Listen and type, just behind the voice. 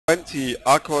20,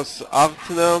 Akos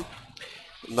Artner.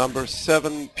 Number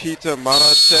 7, Peter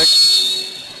Maracek.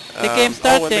 The game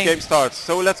starting. Oh, and the game starts.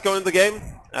 So let's go in the game.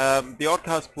 The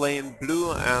Orcas play in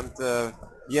blue, and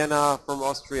Vienna from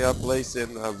Austria plays in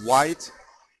white.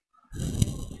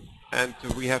 And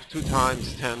we have 2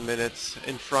 times 10 minutes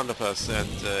in front of us.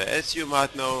 And as you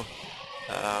might know,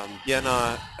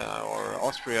 Vienna or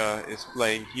Austria is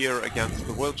playing here against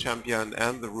the world champion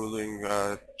and the ruling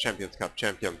Champions Cup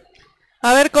champion.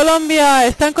 A ver, Colombia,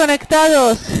 ¿están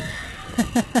conectados?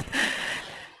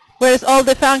 Where's all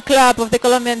the fan club of the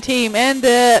Colombian team and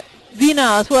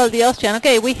Vienna as well, the Austrian?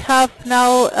 Okay, we have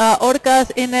now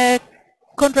Orcas in a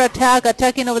counter-attack,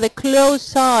 attacking over the close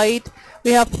side.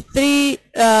 We have 3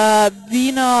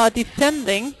 Vienna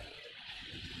defending,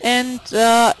 and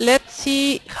let's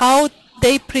see how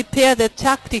they prepare the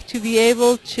tactic to be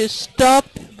able to stop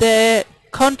the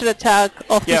counter-attack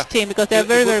of this team, because they're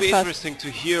very, very fast. It would be interesting to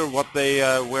hear what they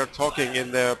were talking in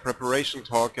their preparation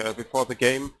talk before the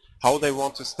game, how they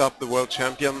want to stop the world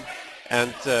champion.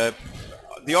 And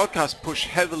the Orcas push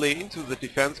heavily into the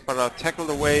defense, but are tackled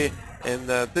away in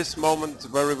this moment.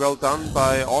 Very well done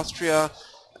by Austria.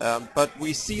 But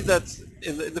we see that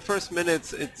in the first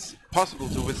minutes it's possible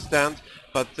to withstand,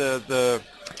 but the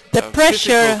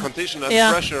pressure, physical condition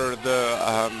and pressure the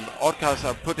Orcas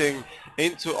are putting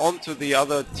onto the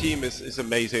other team is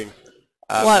amazing.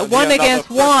 Well, 1 against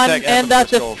 1, and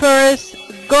that's the first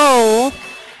goal.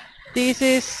 This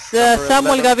is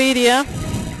Samuel Gaviria.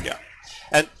 Yeah,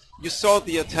 and you saw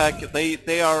the attack.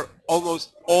 They are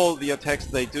almost all the attacks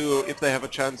they do, if they have a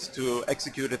chance to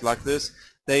execute it like this,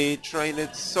 they train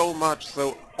it so much,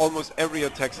 so almost every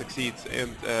attack succeeds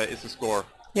and is a score.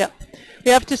 Yeah.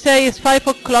 We have to say it's 5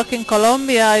 o'clock in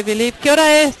Colombia, I believe. ¿Qué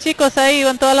hora es, chicos, ahí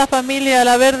con toda la familia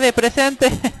La Verde presente?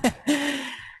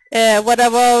 What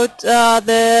about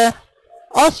the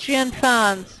Austrian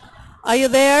fans? Are you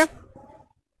there?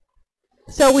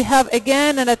 So we have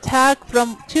again an attack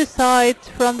from 2 sides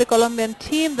from the Colombian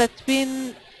team that's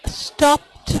been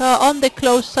stopped on the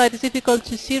close side. It's difficult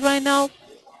to see right now.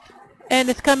 And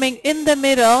it's coming in the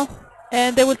middle,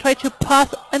 and they will try to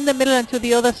pass in the middle and to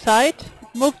the other side.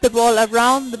 Move the ball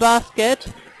around the basket.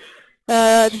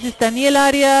 This is Daniel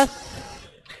Arias.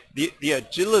 The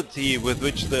agility with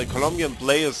which the Colombian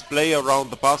players play around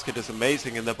the basket is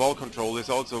amazing, and the ball control is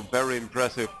also very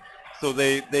impressive. So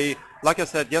they like I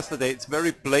said yesterday, it's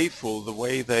very playful the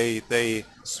way they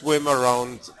swim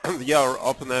around the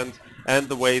opponent and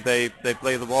the way they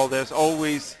play the ball. There's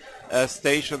always a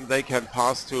station they can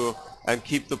pass to and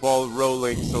keep the ball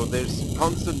rolling. So there's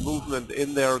constant movement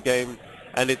in their game.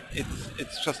 And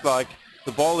it's just like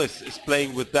the ball is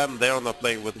playing with them. They are not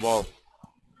playing with the ball.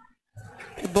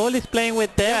 The ball is playing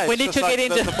with them. Yeah, we need to like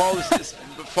get into. The ball is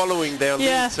following their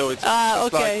lead. So it's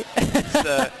just okay.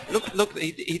 Like look.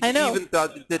 He even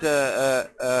did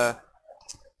a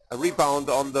rebound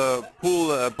on the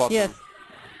pool bottom. Yes,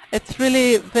 it's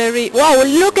really very. Wow!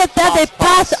 Look at that! They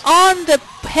pass on the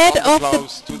head of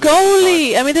the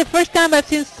goalie. I mean, the first time I've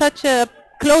seen such a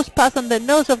close pass on the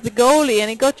nose of the goalie, and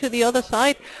it got to the other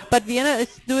side. But Vienna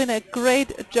is doing a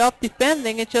great job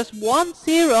defending. It's just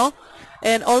 1-0,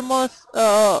 and almost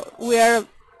we are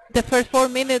the first 4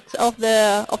 minutes of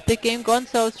the game gone.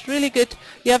 So it's really good.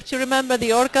 You have to remember the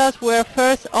Orcas were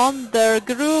first on their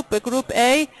group, Group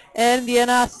A, and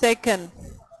Vienna second.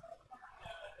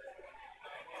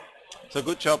 So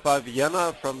good job by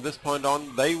Vienna. From this point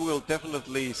on, they will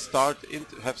definitely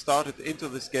have started into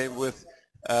this game with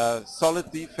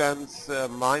solid defense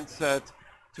mindset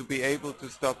to be able to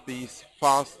stop these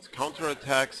fast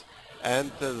counterattacks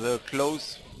and the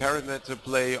close perimeter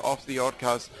play of the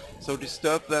Orcas. So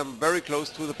disturb them very close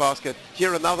to the basket.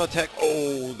 Here another attack.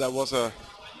 Oh, that was a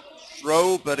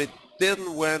throw, but it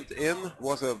didn't went in.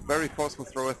 Was a very forceful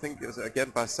throw, I think, is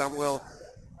again by Samuel.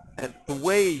 And the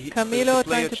way the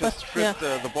player just stripped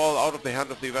the ball out of the hand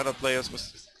of the Vienna players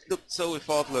looked so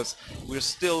effortless. We're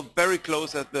still very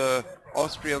close at the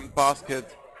Austrian basket,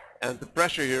 and the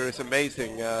pressure here is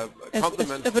amazing.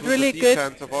 Compliment to really the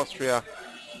defense of Austria.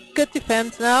 Good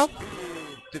defense now.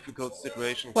 Difficult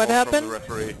situation from the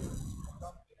referee.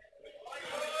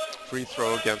 Free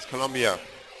throw against Colombia.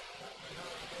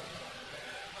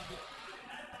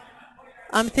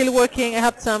 I'm still working. I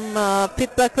have some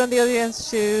feedback from the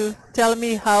audience to tell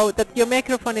me how that your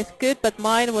microphone is good, but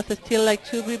mine was still like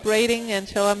too vibrating, and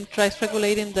so I'm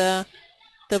regulating the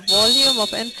volume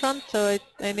of entrance. So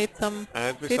I need some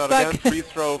and we feedback. start again. Free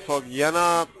throw for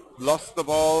Vienna. Lost the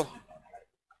ball.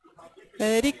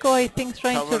 Federico, I think,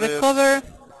 trying to recover.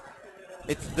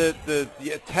 It's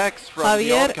the attacks from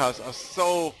Javier. the Orcas are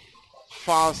so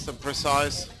fast and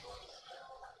precise.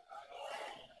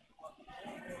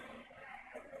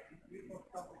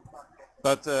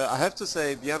 But I have to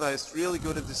say, Vienna is really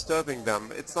good at disturbing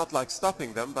them. It's not like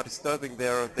stopping them, but disturbing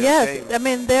their Yes, game. I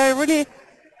mean they are really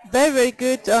very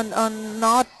good on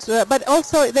not, but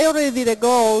also they already did a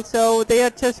goal, so they are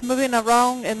just moving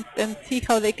around and see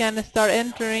how they can start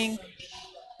entering.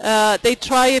 They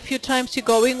try a few times to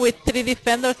go in with 3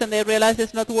 defenders and they realize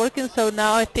it's not working, so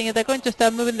now I think they're going to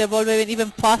start moving the ball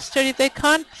even faster if they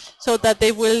can, so that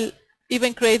they will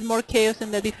even create more chaos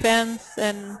in the defense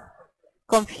and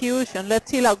confusion. Let's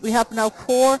see, like we have now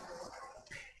 4.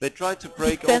 They try to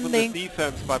break open the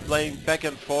defense by playing back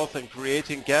and forth and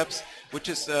creating gaps, which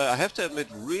is, I have to admit,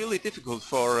 really difficult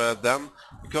for them,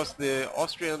 because the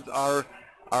Austrians are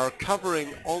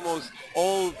covering almost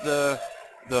all the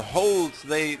holes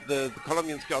the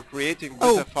Colombians are creating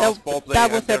with their fast ball play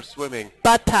and their swimming.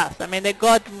 Bad pass. I mean, they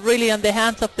got really on the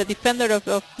hands of the defender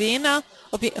of Vienna,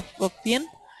 of Wien,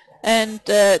 and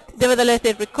nevertheless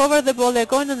they recover the ball. They're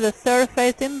going to the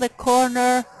surface in the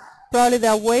corner. Probably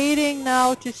they're waiting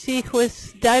now to see who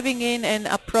is diving in and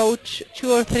approach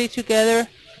 2 or 3 together.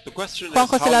 The question Juan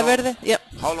is José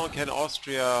how long can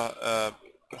Austria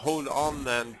hold on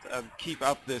and keep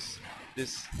up this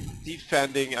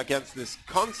defending against this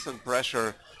constant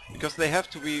pressure, because they have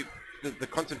to be the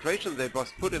concentration they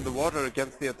must put in the water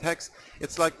against the attacks.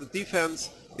 It's like the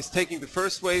defense is taking the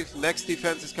first wave, next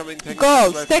defense is coming, taking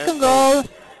goal, the wave, second goal,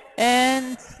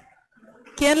 and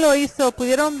 ¿quién lo hizo?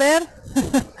 ¿Pudieron ver?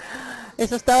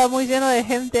 Eso estaba muy lleno de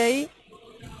gente ahí.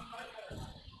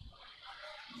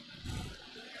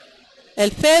 El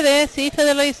Fede, sí,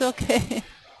 Fede lo hizo, okay.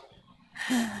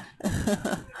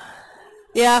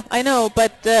 Yeah, I know,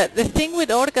 but the thing with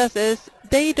Orcas is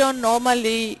they don't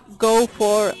normally go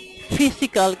for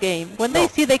physical game. When they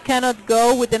see they cannot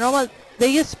go with the normal,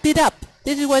 they just speed up.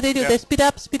 This is what they do. Yeah. They speed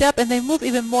up, and they move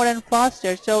even more and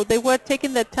faster. So they were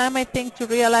taking the time, I think, to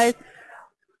realize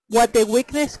what the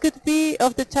weakness could be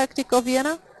of the tactic of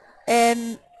Vienna,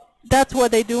 and that's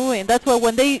what they're doing. That's why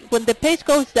when the pace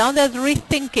goes down, they're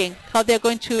rethinking how they're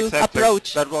going to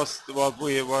approach. That was what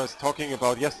we was talking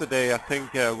about yesterday, I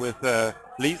think, with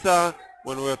Lisa,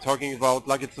 when we were talking about,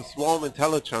 like, it's a swarm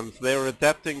intelligence. They're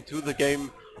adapting to the game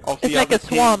of the other team. It's like a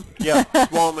swarm. Yeah,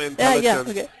 swarm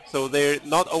intelligence. Yeah, okay. So they're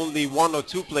not only 1 or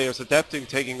 2 players adapting,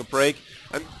 taking a break,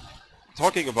 and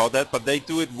talking about that, but they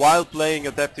do it while playing,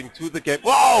 adapting to the game.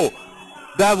 Whoa!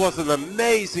 That was an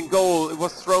amazing goal. It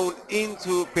was thrown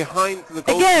into behind the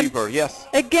goalkeeper. Yes.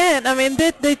 Again, I mean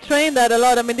they train that a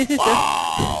lot. I mean this is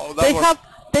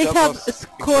they have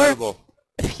scored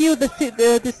a few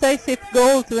decisive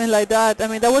goals even like that. I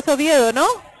mean that was Oviedo,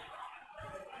 ¿no?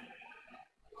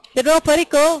 De nuevo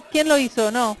Perico, ¿quién lo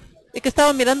hizo? No, es que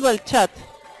estaba mirando el chat.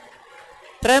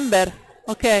 Rember,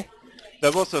 okay.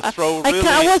 That was a throw.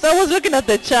 I was looking at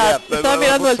the chat. Yeah, estaba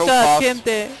mirando el chat,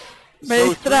 gente.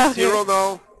 So 3-0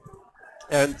 now,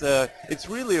 and it's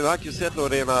really, like you said,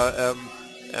 Lorena,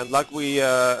 and like we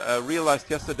realized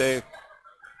yesterday,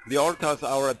 the Orcas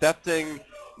are adapting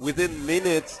within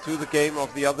minutes to the game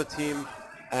of the other team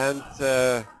and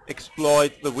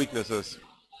exploit the weaknesses.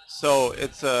 So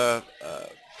it's a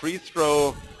free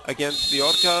throw against the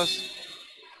Orcas.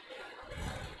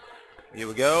 Here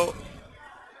we go.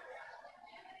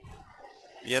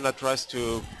 Vienna tries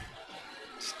to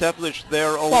establish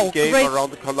their own game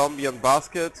around the Colombian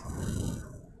basket,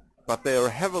 but they are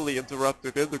heavily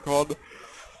interrupted in the corner.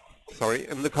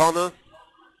 In the corner.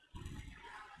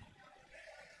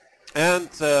 And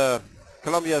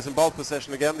Colombia is in ball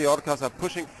possession again. The Orcas are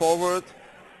pushing forward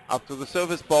up to the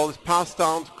surface. Ball is passed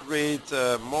down to create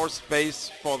more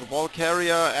space for the ball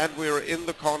carrier, and we're in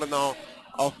the corner now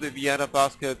of the Vienna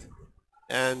basket.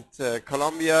 And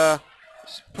Colombia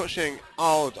is pushing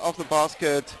out of the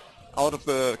basket, out of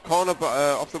the corner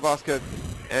of the basket,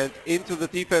 and into the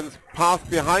defense. Pass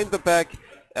behind the back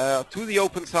to the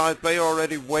open side. They are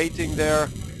already waiting there.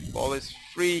 Ball is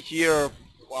free here.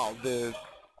 Wow, the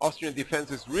Austrian defense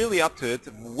is really up to it.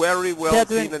 Very well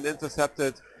seen and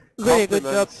intercepted. Very good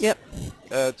job. Yep.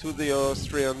 To the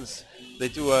Austrians. They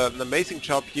do an amazing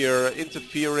job here,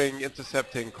 interfering,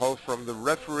 intercepting, call from the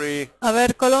referee. A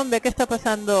ver, Colombia, ¿qué está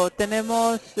pasando?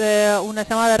 Tenemos una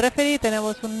llamada de referee,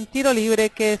 tenemos un tiro libre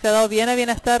que se ha dado bien.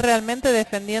 Viene a estar realmente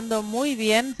defendiendo muy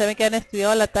bien. Se ve que han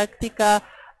estudiado la táctica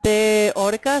de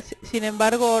Orcas. Sin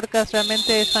embargo, Orcas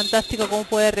realmente es fantástico cómo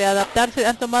puede readaptarse.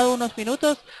 Han tomado unos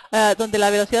minutos donde la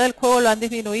velocidad del juego lo han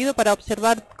disminuido para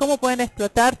observar cómo pueden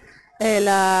explotar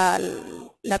la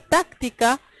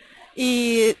táctica.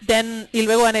 Y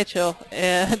luego han hecho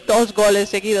 2 goles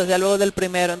seguidos ya luego del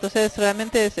primero. Entonces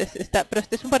realmente pero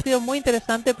este es un partido muy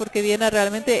interesante porque Viena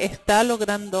realmente está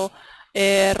logrando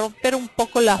romper un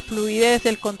poco la fluidez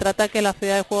del contraataque, la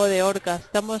fluidez del juego de Orcas.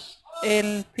 Estamos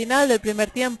el final del primer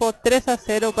tiempo,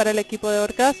 3-0 para el equipo de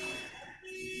Orcas.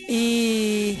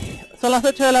 Y son las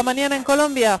 8 de la mañana en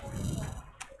Colombia.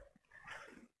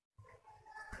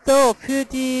 So, für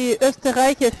die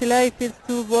Österreicher, vielleicht willst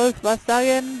du, Wolf, was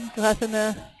sagen? Du hast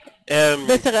eine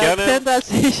bessere Akzent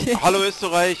als ich. Hallo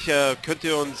Österreich, könnt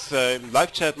ihr uns im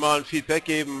Live-Chat mal ein Feedback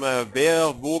geben,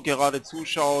 wer wo gerade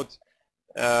zuschaut?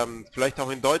 Vielleicht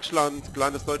auch in Deutschland,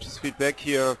 kleines deutsches Feedback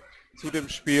hier zu dem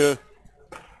Spiel.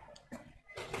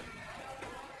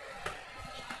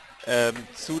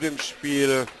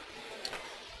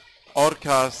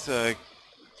 Orcas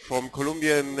von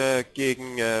Kolumbien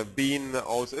gegen Wien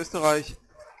aus Österreich.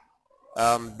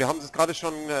 Wir haben es gerade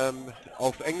schon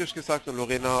auf Englisch gesagt und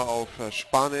Lorena auf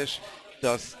Spanisch,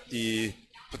 dass die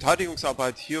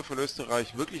Verteidigungsarbeit hier von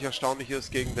Österreich wirklich erstaunlich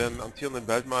ist gegen den amtierenden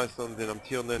Weltmeister und den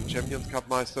amtierenden Champions Cup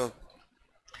Meister.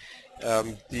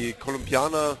 Die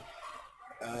Kolumbianer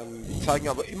zeigen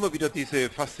aber immer wieder diese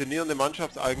faszinierende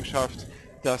Mannschaftseigenschaft,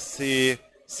 dass sie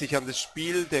sich an das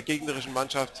Spiel der gegnerischen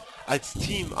Mannschaft als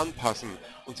Team anpassen.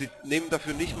 Und sie nehmen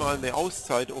dafür nicht mal eine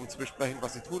Auszeit, um zu besprechen,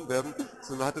 was sie tun werden,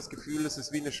 sondern man hat das Gefühl, es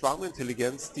ist wie eine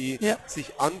Schwarmintelligenz, die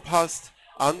sich anpasst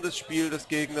an das Spiel des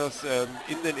Gegners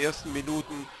in den ersten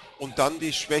Minuten und dann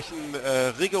die Schwächen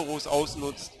rigoros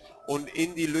ausnutzt und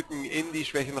in die Lücken, in die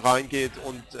Schwächen reingeht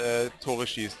und Tore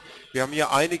schießt. Wir haben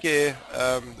hier einige,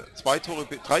 3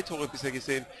 Tore bisher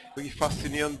gesehen, wirklich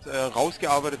faszinierend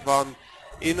rausgearbeitet waren,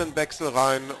 in einen Wechsel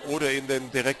rein oder in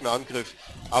den direkten Angriff.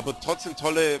 Aber trotzdem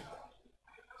tolle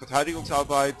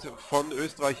Verteidigungsarbeit von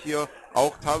Österreich hier,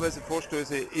 auch teilweise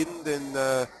Vorstöße in den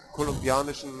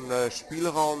kolumbianischen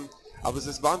Spielraum. Aber es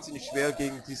ist wahnsinnig schwer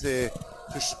gegen diese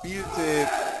verspielte,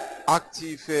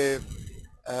 aktive,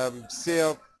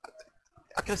 sehr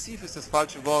aggressiv ist das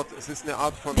falsche Wort. Es ist eine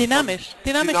Art von dynamisch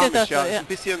ist das, ja. Es ist ein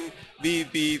bisschen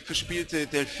wie verspielte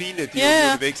Delfine, die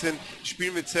unterwegs sind. Die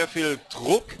spielen mit sehr viel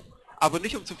Druck, aber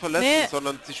nicht um zu verletzen,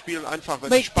 sondern sie spielen einfach,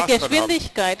 wenn sie Spaß dran haben. Die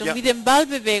Geschwindigkeit und mit den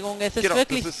Ballbewegungen, es ist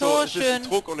wirklich so schön. Es ist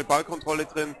Druck und eine Ballkontrolle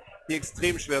drin, die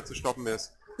extrem schwer zu stoppen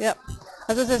ist. Ja,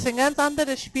 also es ist eine ganz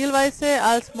andere Spielweise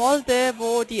als Molde,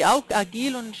 wo die auch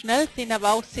agil und schnell sind,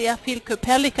 aber auch sehr viel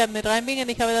Körperlichkeit mit reinbringen.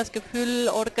 Ich habe das Gefühl,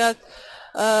 Orcas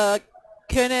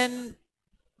können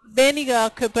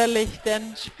weniger körperlich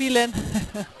denn spielen.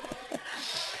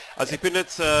 Also ich bin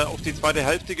jetzt auf die zweite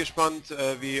Hälfte gespannt,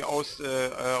 wie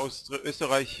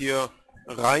Österreich hier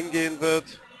reingehen wird.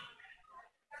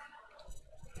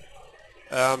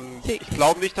 Ich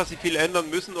glaube nicht, dass sie viel ändern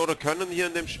müssen oder können hier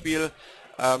in dem Spiel.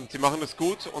 Sie machen es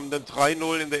gut und ein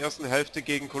 3-0 in der ersten Hälfte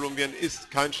gegen Kolumbien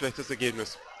ist kein schlechtes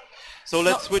Ergebnis. So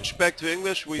let's switch back to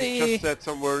English. We just said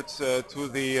some words to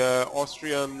the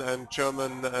Austrian and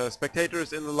German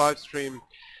spectators in the live stream.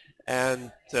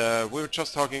 And we were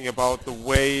just talking about the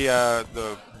way,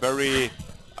 the very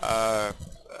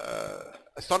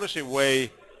astonishing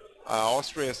way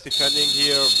Austria is defending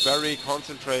here, very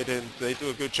concentrated, they do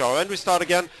a good job. And we start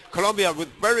again, Colombia with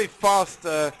very fast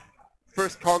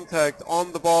first contact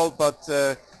on the ball, but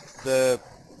the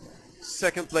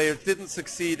second player didn't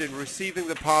succeed in receiving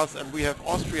the pass, and we have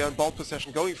Austria in ball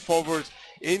possession going forward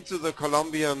into the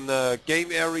Colombian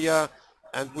game area,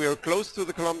 and we are close to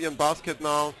the Colombian basket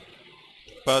now.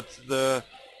 But the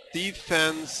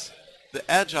defense, the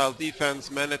agile defense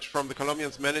from the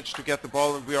Colombians managed to get the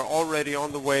ball, and we are already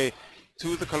on the way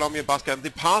to the Colombian basket. And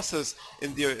the passes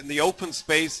in the open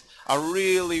space are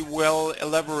really well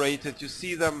elaborated. You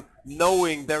see them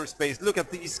knowing their space. Look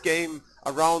at this game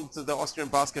around the Austrian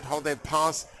basket, how they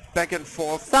pass back and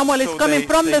forth. Someone is coming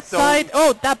from the side.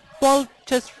 Oh, that ball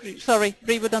just, sorry,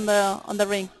 reboot on the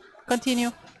ring.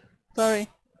 Continue. Sorry.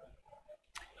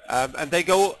 And they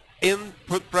go in,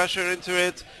 put pressure into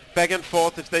it, back and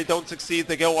forth. If they don't succeed,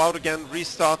 they go out again,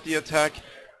 restart the attack.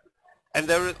 And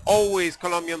there are always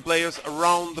Colombian players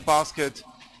around the basket,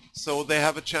 so they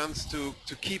have a chance to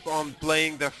keep on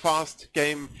playing their fast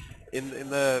game in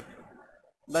the,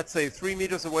 let's say, 3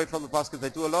 meters away from the basket. They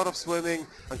do a lot of swimming,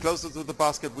 and closer to the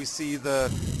basket we see the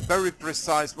very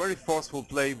precise, very forceful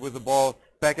play with the ball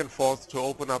back and forth to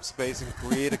open up space and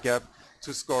create a gap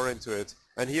to score into it.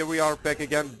 And here we are back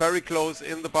again, very close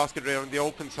in the basket area on the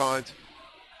open side.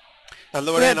 And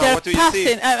Lorena, what do you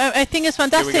see? I think it's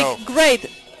fantastic. Great.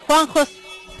 Juanjo,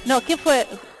 no, ¿quién fue?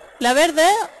 ¿La verde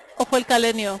o fue el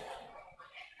Calenio?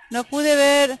 No pude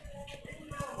ver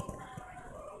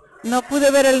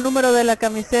el número de la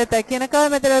camiseta. ¿Quién acaba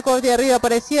de meter el gol de arriba?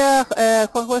 Parecía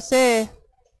Juan José.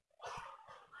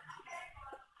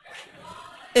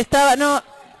 Estaba, no.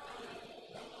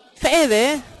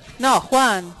 Fede. No,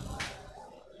 Juan.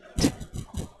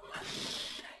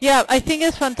 Yeah, I think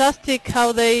it's fantastic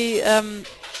how they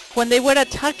when they were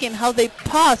attacking, how they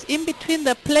pass in between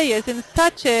the players in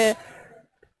such a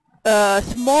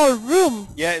small room.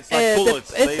 Yeah, it's like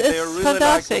bullets. They are really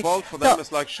fantastic. like the ball for them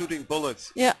is like shooting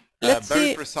bullets. Yeah, let's very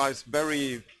see. precise,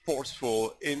 very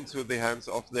forceful into the hands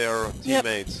of their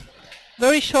teammates. Yep.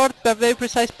 Very short but very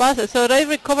precise passes. So they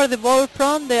recover the ball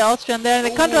from the Austrian there in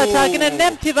the counter-attack in an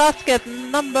empty basket.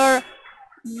 Number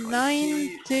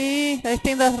 90, I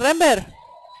think that's Rember.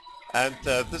 And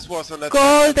this was an attack.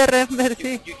 Goal de Rember,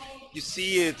 you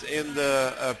see it in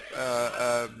the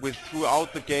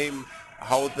throughout the game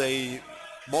how they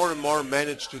more and more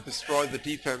managed to destroy the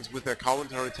defense with their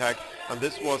counter-attack, and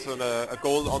this was a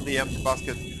goal on the empty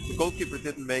basket. The goalkeeper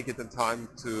didn't make it in time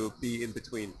to be in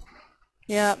between.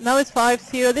 Yeah, now it's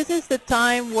 5-0. This is the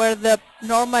time where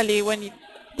normally when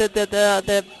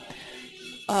the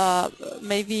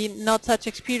maybe not such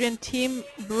experienced team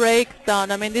break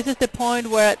down. I mean, this is the point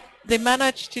where they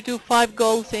managed to do 5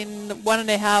 goals in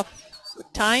 1.5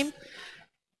 time,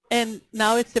 and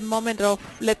now it's the moment of,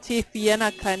 let's see if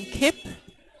Vienna can keep,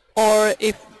 or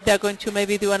if they're going to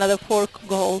maybe do another 4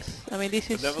 goals. I mean, this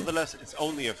is... But nevertheless, it's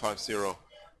only a 5-0.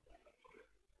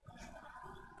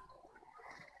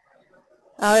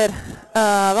 A ver,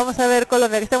 vamos a ver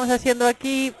Colombia, ¿qué estamos haciendo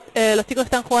aquí? Los chicos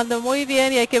están jugando muy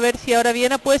bien y hay que ver si ahora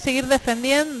Viena puede seguir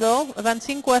defendiendo. Van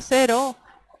 5-0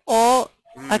 o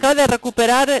acaba de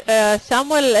recuperar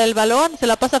Samuel el balón, se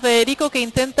la pasa a Federico que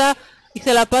intenta y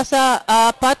se la pasa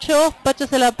a Pacho. Pacho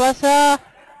se la pasa...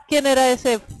 ¿Quién era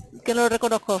ese? Que no lo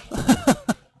reconozco.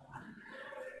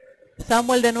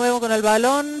 Samuel de nuevo con el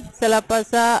balón, se la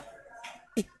pasa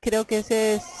y creo que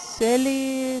ese es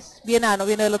Celis. Viena, no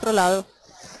viene del otro lado.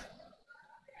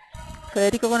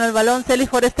 Federico con el balón, Celis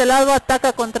por este lado,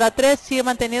 ataca contra 3, sigue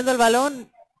manteniendo el balón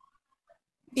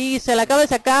y se le acaba de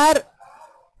sacar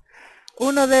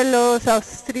uno de los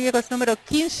austríacos número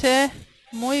 15.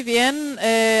 Muy bien,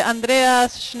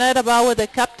 Andreas Schneiderbauer, the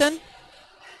captain.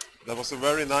 That was a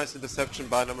very nice interception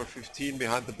by number 15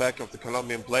 behind the back of the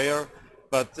Colombian player,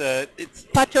 but it's...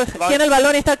 Pacho tiene el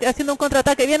balón y está haciendo un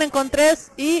contraataque, vienen con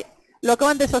 3 y lo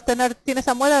acaban de sostener. Tiene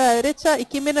Samuel a la derecha y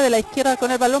quien viene de la izquierda con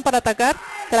el balón para atacar.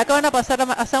 Se la acaban de pasar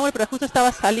a Samuel, pero justo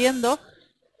estaba saliendo.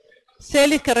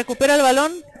 Celis que recupera el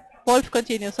balón. Wolf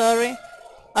continue, sorry.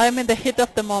 I'm in the heat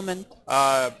of the moment.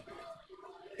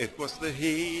 It was the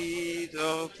heat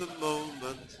of the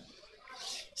moment.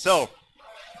 So,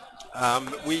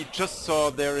 we just saw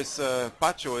there is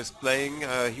Pacho is playing.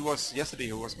 Yesterday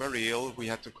he was very ill. We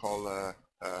had to call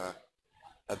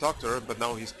a doctor, but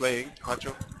now he's playing.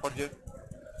 Pacho, what here?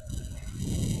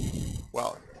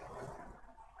 Well.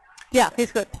 Yeah,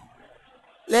 he's good.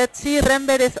 Let's see,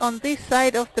 Rember is on this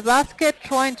side of the basket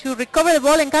trying to recover the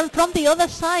ball and come from the other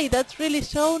side. That's really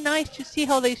so nice to see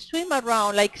how they swim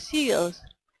around like seals.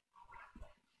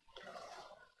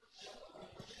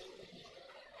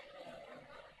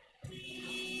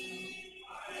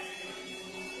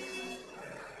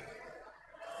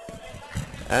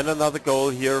 And another goal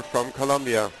here from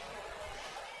Colombia.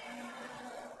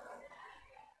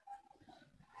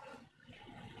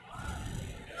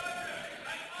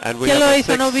 And we have a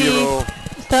 6-0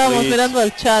 Estábamos lead. mirando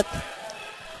el chat.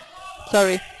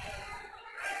 Sorry.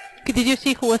 Did you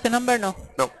see who was the number? No.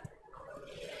 No.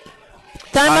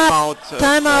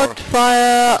 Time out for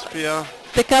Austria.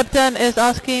 the captain is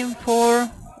asking for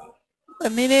a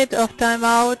minute of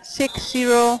timeout.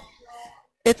 6-0.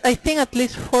 It's, I think, at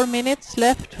least 4 minutes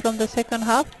left from the second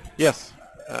half. Yes,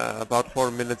 about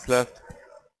 4 minutes left.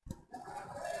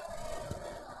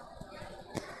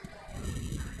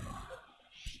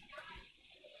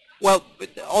 Well,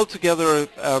 altogether,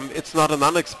 it's not an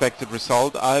unexpected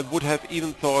result. I would have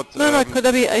even thought No, could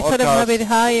have been. I thought it might be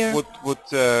higher. Would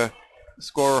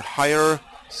score higher.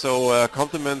 So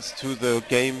compliments to the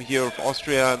game here of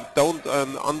Austria. Don't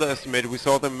underestimate. We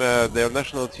saw them, their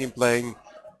national team playing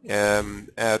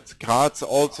at Graz,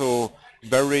 also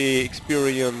very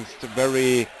experienced,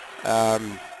 very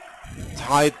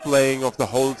tight playing of the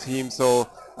whole team. So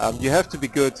you have to be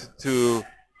good to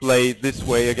play this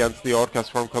way against the Orcas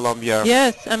from Colombia.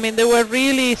 Yes, I mean they were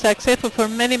really successful for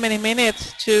many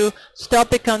minutes to stop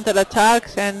the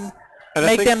counter-attacks and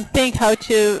make them think how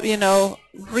to, you know,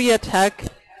 re-attack.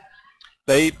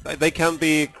 They can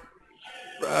be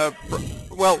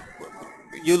well.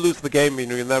 You lose the game, you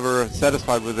know, you're never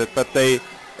satisfied with it. But they,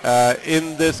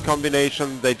 in this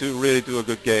combination, they really do a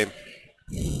good game.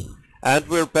 And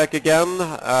we're back again.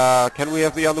 Can we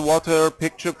have the underwater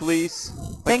picture, please?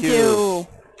 Thank you.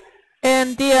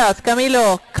 And Diaz,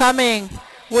 Camilo, coming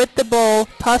with the ball,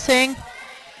 passing.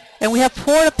 And we have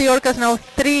 4 of the Orcas now,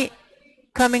 3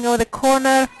 coming over the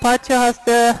corner. Pacho has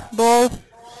the ball.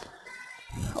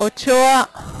 Ochoa.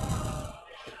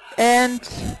 and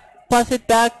pass it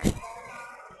back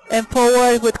and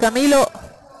forward with Camilo.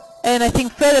 And I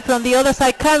think Fede from the other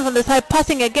side, coming from the side,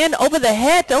 passing again over the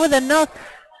head, over the nose.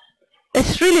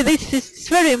 It's really, this is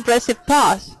very impressive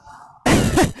pass.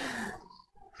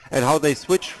 And how they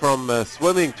switch from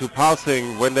swimming to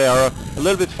passing when they are a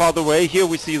little bit farther away. Here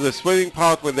we see the swimming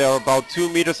part when they are about 2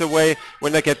 meters away.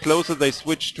 When they get closer, they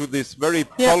switch to this very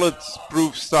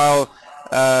bullet-proof style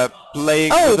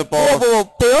playing with the ball.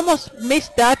 Oh, they almost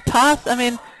missed that pass. I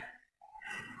mean,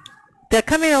 they're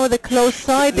coming over the close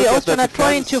side. The Austrians are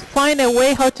trying to find a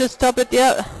way how to stop it.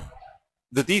 Yeah.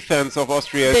 The defense of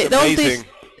Austria is amazing.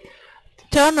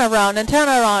 Turn around and turn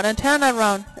around and turn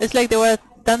around. It's like they were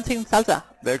dancing salsa.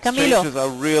 The exchanges are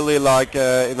really like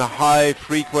in a high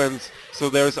frequency, so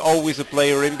there's always a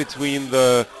player in between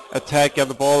the attack and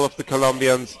the ball of the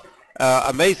Colombians.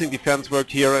 Amazing defense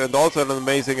work here, and also an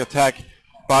amazing attack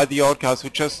by the Orcas, who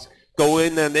just go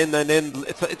in and in and in.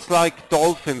 It's like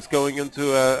dolphins going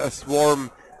into a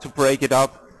swarm to break it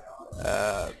up.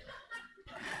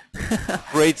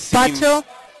 Great scene Pacho,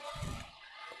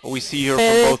 we see here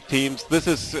from both teams. This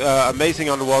is amazing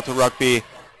underwater rugby.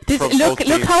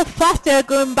 Look how fast they're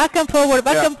going back and forward,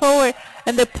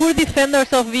 and the poor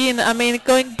defenders of Wien, I mean,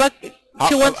 going back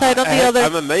to one side or the other.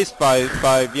 I'm amazed by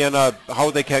Vienna, how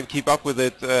they can keep up with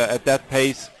it at that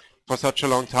pace for such a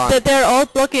long time. They're all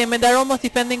blocking. I mean, they're almost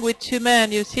defending with 2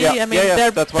 men, you see? I mean,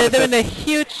 they're doing a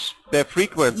huge... Their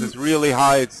frequency is really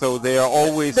high, so they are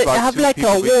always they like have 2 like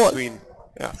people a wall. between.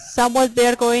 Yeah. Someone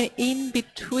there going in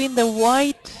between the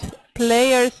white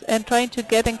players and trying to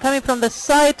get, and coming from the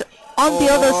side, on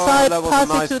the other side,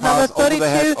 passing to number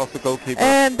 32, of the goalkeeper.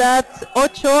 And that's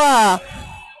Ochoa.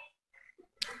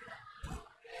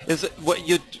 Is it, what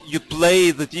you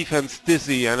play the defense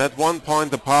dizzy, and at one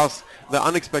point the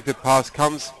unexpected pass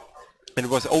comes, and it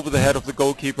was over the head of the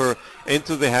goalkeeper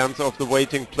into the hands of the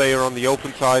waiting player on the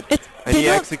open side, and he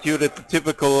executed the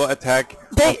typical attack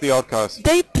of the Orcas.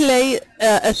 They play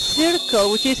a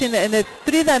circle, which is in a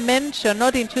 3-dimension,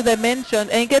 not in 2-dimension,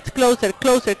 and it gets closer to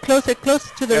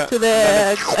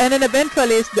the and then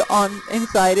eventually it's on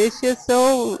inside. It's just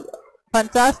so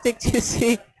fantastic to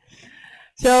see.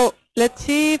 So let's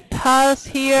see, pass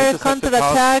here, counter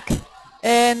attack.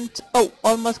 And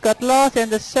almost got lost in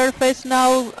the surface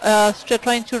now,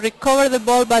 trying to recover the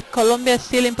ball, but Colombia is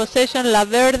still in possession. La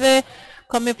Verde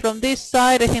coming from this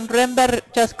side. I think Rember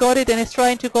just got it and is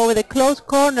trying to go with a close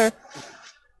corner.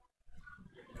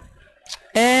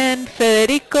 And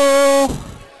Federico.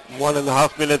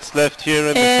 1.5 minutes left here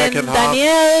in the second half.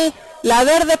 Daniel, La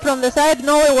Verde from the side,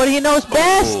 knowing what he knows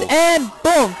best, and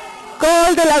boom,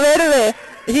 goal de La Verde.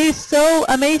 He's so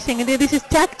amazing, and this is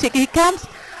tactic. He comes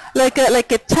like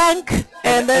a tank,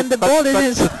 and then the ball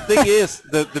is... But the thing is,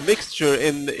 the mixture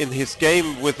in his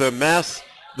game with the mass,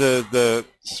 the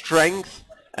strength,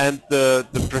 and the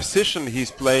precision he's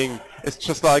playing, is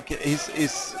just like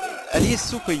and he's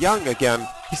super young again.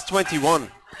 He's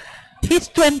 21. He's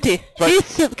 20.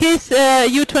 He's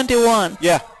U21.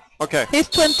 Yeah. Okay. He's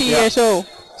 20 years old.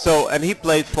 So, and he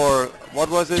played for, what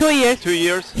was it? 2 years. 2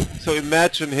 years. So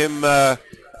imagine him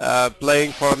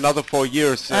playing for another 4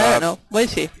 years. I don't know. We'll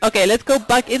see. Okay, let's go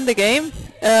back in the game.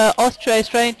 Austria is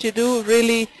trying to do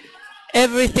really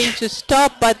everything to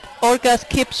stop, but Orcas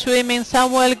keep swimming.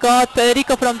 Samuel got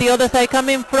Federico from the other side,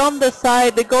 coming from the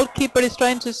side. The goalkeeper is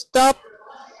trying to stop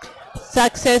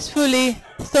successfully.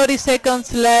 30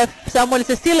 seconds left. Samuel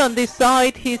is still on this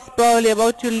side. He's probably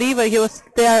about to leave. He was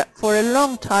there for a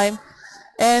long time.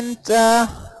 And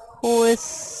who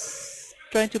is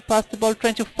trying to pass the ball,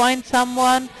 trying to find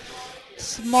someone.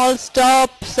 Small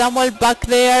stop. Samuel back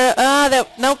there.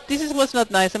 No, this was not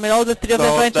nice. I mean, all the three of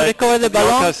them trying to recover the ball.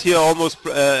 Orcas here almost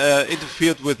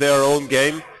interfered with their own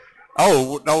game.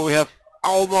 Oh, now we have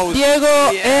almost Diego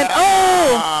and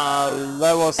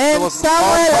that was Samuel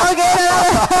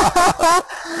again.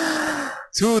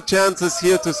 2 chances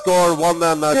here to score, one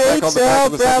then back on the back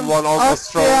of the second one, almost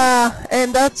strong. Yeah,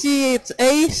 and that's it.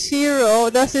 8-0.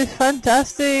 That's a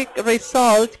fantastic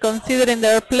result considering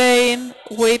they're playing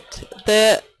with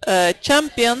the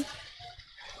champion,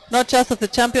 not just of the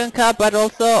Champion Cup but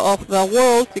also of the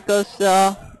world, because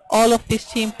all of this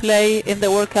team play in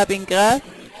the World Cup in Graz.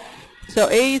 So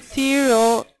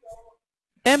 8-0,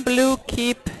 and blue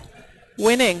keep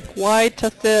winning. White,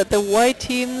 just the white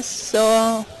teams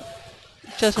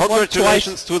just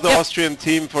congratulations to the Austrian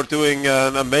team for doing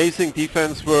an amazing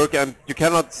defense work, and you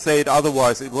cannot say it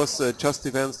otherwise. It was just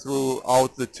defense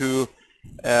throughout the 2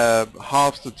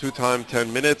 halves, the 2 times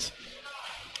 10 minutes,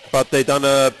 but they done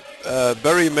a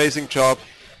very amazing job,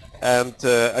 and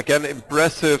again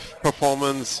impressive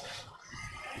performance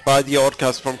by the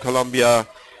Orcas from Colombia.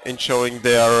 in showing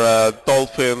their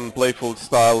dolphin playful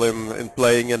style in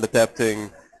playing and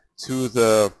adapting to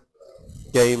the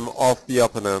game of the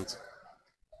opponent.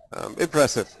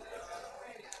 Impressive.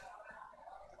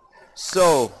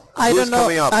 So, who's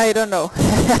coming up? I don't know.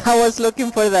 I was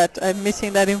looking for that. I'm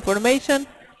missing that information.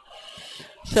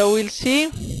 So we'll see.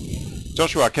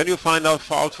 Joshua, can you find out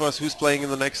for us who's playing in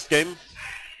the next game?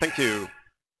 Thank you.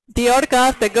 The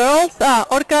Orcas, the girls.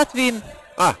 Orcas win.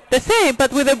 The same,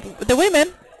 but with the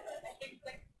women.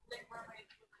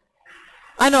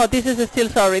 No, this is still,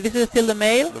 sorry, this is still the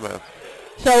male. The male.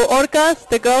 So Orcas,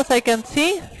 the girls I can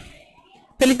see.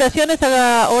 Felicitaciones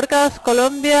a Orcas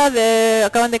Colombia,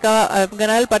 acaban de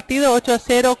ganar el partido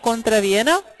 8-0 contra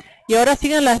Viena. Y ahora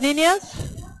siguen las niñas.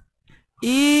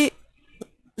 Y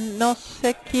no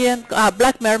sé quién.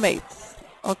 Black Mermaids.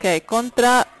 Ok,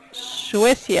 contra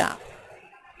Suecia.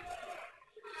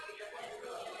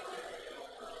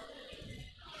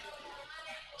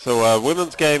 So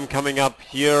women's game coming up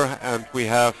here, and we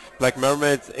have Black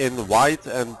Mermaids in white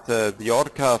and the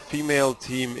Orca female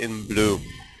team in blue.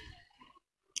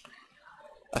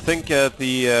 I think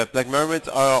the Black Mermaids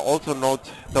are also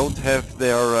don't have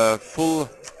their full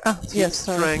team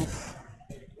strength,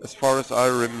 as far as I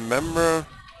remember.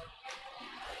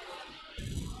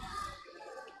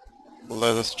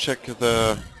 Let us check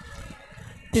the...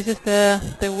 This is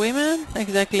the women,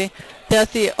 exactly. There's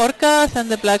the Orcas and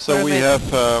the Black Mermaids. So we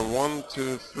have 1,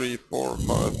 2, 3, 4,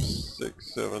 5,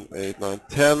 6, 7, 8, 9,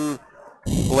 10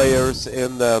 players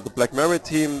in the Black Mermaid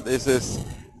team. This is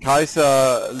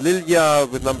Kaiser Lilia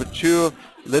with number 2,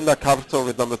 Linda Carter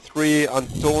with number 3,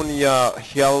 Antonia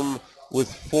Helm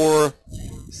with 4,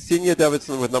 Sinja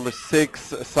Davidson with number 6,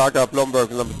 Saga Blomberg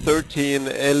with number 13,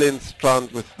 Elin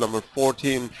Strand with number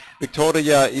 14,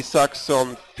 Victoria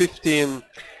Isaksson 15,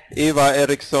 Eva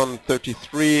Eriksson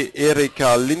 33,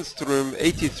 Erika Lindström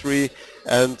 83,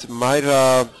 and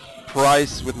Mayra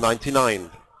Price with 99.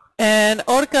 En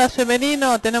Orcas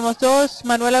femenino tenemos 2,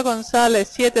 Manuela González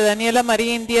 7, Daniela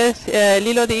Marín 10,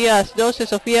 Lilo Díaz 12,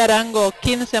 Sofía Arango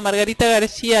 15, Margarita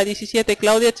García 17,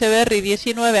 Claudia Echeverry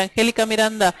 19, Angélica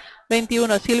Miranda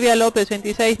 21, Silvia López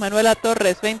 26, Manuela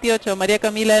Torres 28, María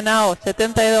Camila Henao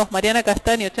 72, Mariana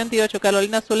Castaño 88,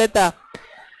 Carolina Zuleta.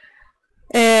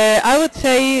 I would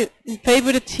say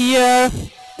favorite here,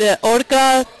 the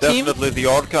Orca team. Definitely the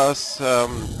Orcas.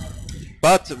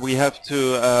 But we have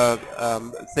to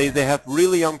say they have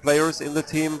really young players in the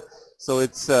team, so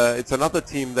it's another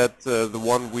team that the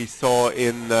one we saw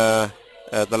in the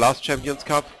last Champions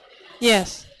Cup.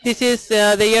 Yes, this is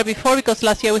the year before, because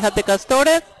last year we had the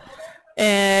Castores,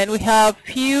 and we have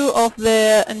few of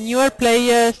the newer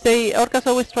players. Orcas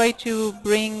always try to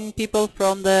bring people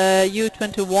from the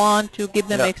U21 to give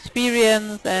them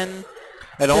experience and.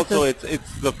 And also, it's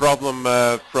the problem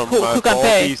from all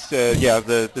these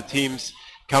the teams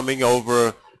coming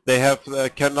over. They have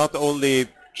can not only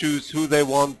choose who they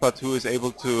want, but who is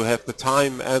able to have the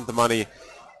time and the money.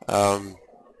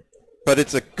 But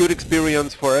it's a good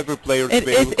experience for every player to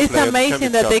be able to play. It's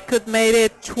amazing that they could make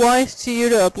it twice to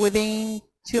Europe within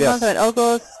 2 months.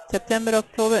 August, September,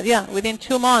 October. Yeah, within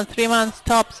 2 months, 3 months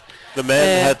tops. The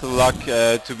men had the luck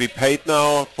to be paid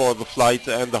now for the flight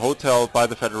and the hotel by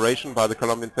the federation, by the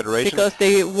Colombian Federation. Because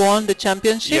they won the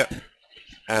championship. Yeah.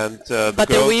 And but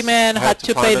the women had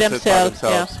to pay themselves.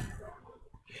 Yeah.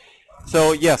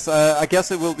 So yes, I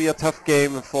guess it will be a tough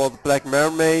game for the Black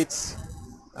Mermaids.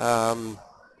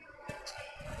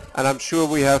 And I'm sure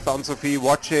we have Anne-Sophie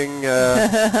watching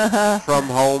from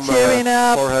home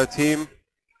for her team.